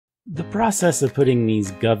The process of putting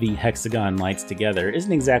these Govee Hexagon lights together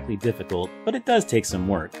isn't exactly difficult, but it does take some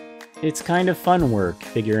work. It's kind of fun work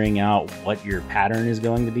figuring out what your pattern is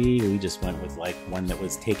going to be. We just went with like one that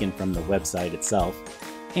was taken from the website itself,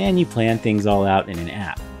 and you plan things all out in an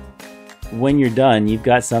app. When you're done, you've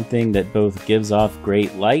got something that both gives off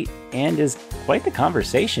great light and is quite the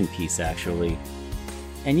conversation piece actually.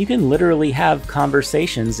 And you can literally have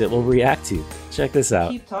conversations it will react to. Check this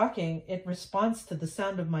out. Keep talking, it responds to the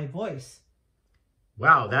sound of my voice.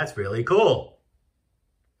 Wow, that's really cool.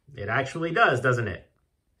 It actually does, doesn't it?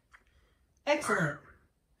 Excellent.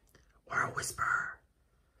 Or a whisper.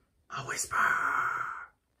 A whisper.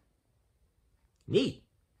 Neat.